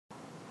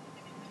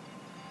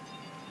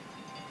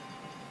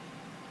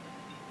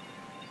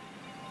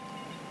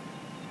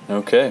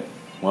Okay,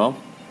 well,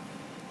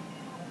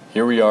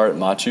 here we are at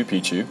Machu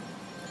Picchu,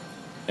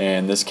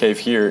 and this cave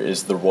here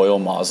is the Royal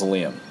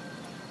Mausoleum.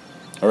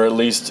 Or at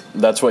least,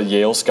 that's what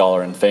Yale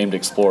scholar and famed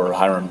explorer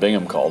Hiram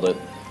Bingham called it,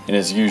 in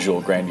his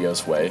usual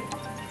grandiose way,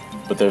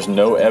 but there's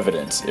no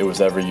evidence it was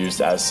ever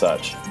used as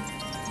such.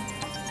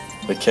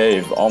 The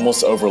cave,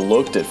 almost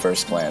overlooked at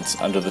first glance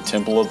under the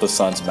Temple of the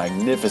Sun's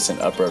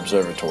magnificent upper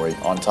observatory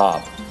on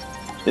top,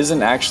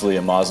 isn't actually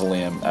a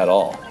mausoleum at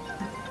all.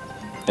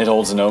 It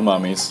holds no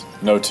mummies,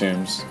 no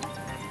tombs,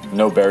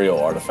 no burial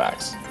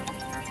artifacts.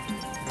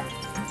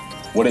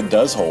 What it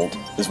does hold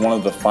is one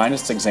of the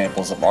finest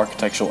examples of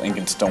architectural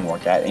Incan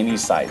stonework at any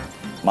site,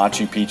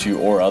 Machu Picchu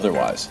or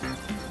otherwise.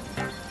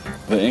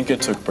 The Inca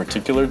took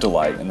particular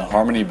delight in the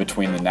harmony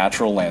between the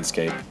natural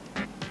landscape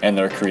and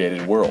their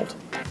created world,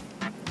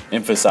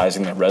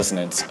 emphasizing the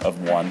resonance of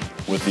one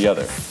with the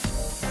other.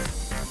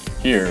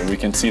 Here we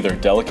can see their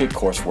delicate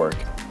coursework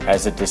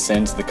as it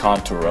descends the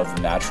contour of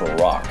the natural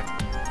rock.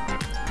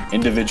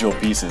 Individual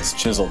pieces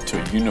chiseled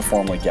to a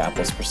uniformly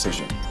gapless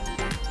precision.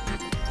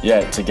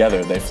 Yet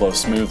together they flow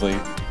smoothly,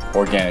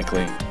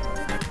 organically,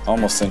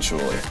 almost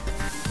sensually.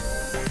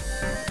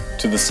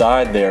 To the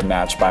side they are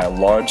matched by a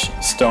large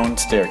stone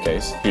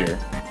staircase here,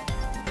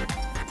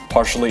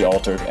 partially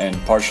altered and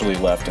partially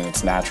left in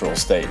its natural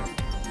state.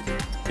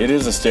 It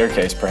is a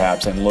staircase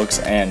perhaps in looks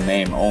and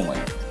name only.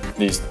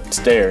 These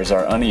stairs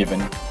are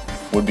uneven,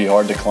 would be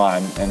hard to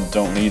climb, and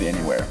don't lead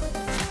anywhere.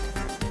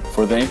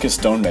 For the Inca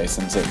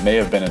stonemasons, it may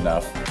have been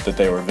enough that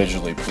they were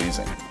visually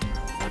pleasing.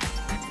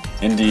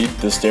 Indeed,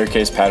 the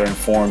staircase pattern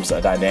forms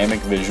a dynamic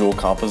visual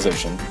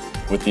composition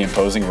with the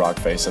imposing rock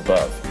face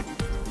above,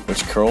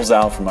 which curls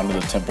out from under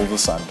the Temple of the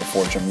Sun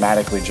before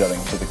dramatically jutting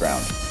to the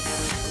ground.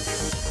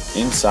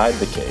 Inside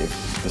the cave,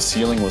 the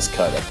ceiling was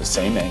cut at the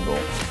same angle,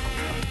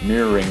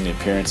 mirroring the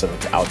appearance of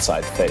its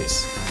outside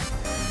face.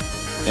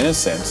 In a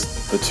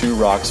sense, the two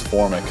rocks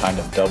form a kind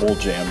of double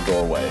jamb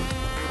doorway,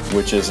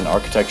 which is an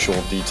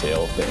architectural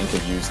detail the Inca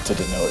used to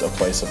denote a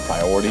place of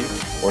priority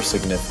or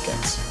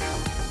significance.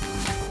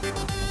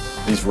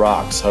 These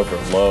rocks hover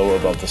low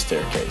above the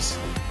staircase.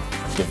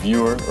 The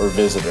viewer or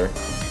visitor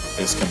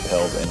is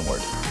compelled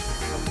inward.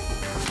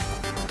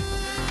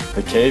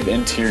 The cave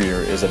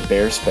interior is a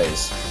bare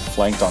space,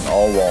 flanked on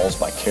all walls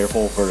by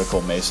careful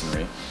vertical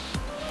masonry,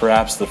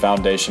 perhaps the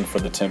foundation for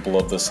the Temple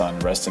of the Sun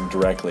resting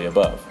directly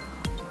above.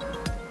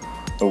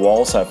 The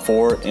walls have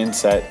 4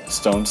 inset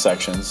stone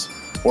sections,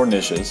 or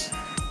niches,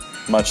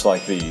 much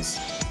like these,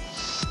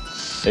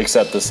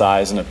 except the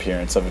size and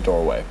appearance of a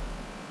doorway.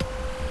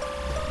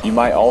 You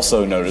might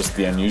also notice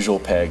the unusual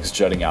pegs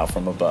jutting out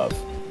from above.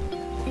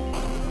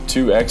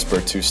 2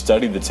 experts who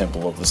studied the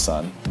Temple of the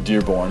Sun,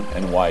 Dearborn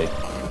and White,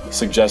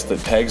 suggest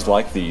that pegs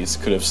like these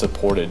could have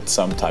supported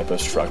some type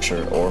of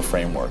structure or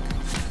framework.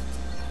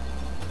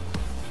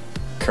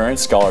 Current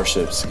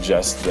scholarship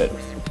suggests that,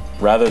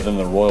 rather than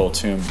the royal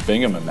tomb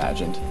Bingham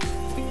imagined,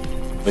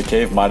 the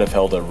cave might have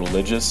held a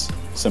religious,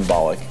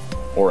 symbolic,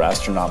 or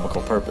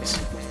astronomical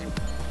purpose.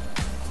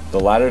 The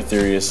latter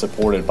theory is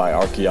supported by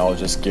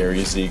archaeologist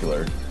Gary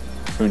Ziegler,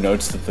 who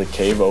notes that the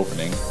cave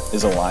opening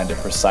is aligned at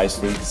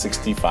precisely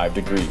 65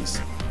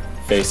 degrees,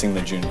 facing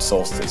the June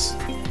solstice.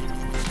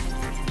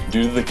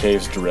 Due to the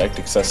cave's direct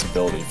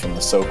accessibility from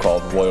the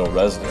so-called royal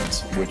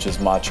residence, which is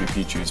Machu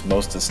Picchu's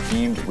most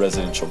esteemed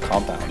residential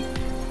compound,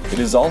 it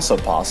is also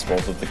possible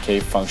that the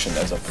cave functioned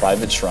as a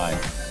private shrine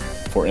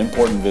for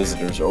important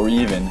visitors or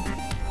even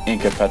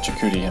Inca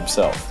Pachacuti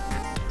himself.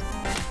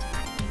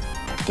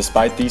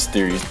 Despite these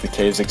theories, the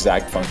cave's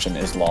exact function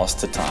is lost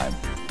to time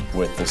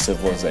with the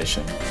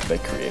civilization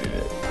that created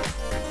it.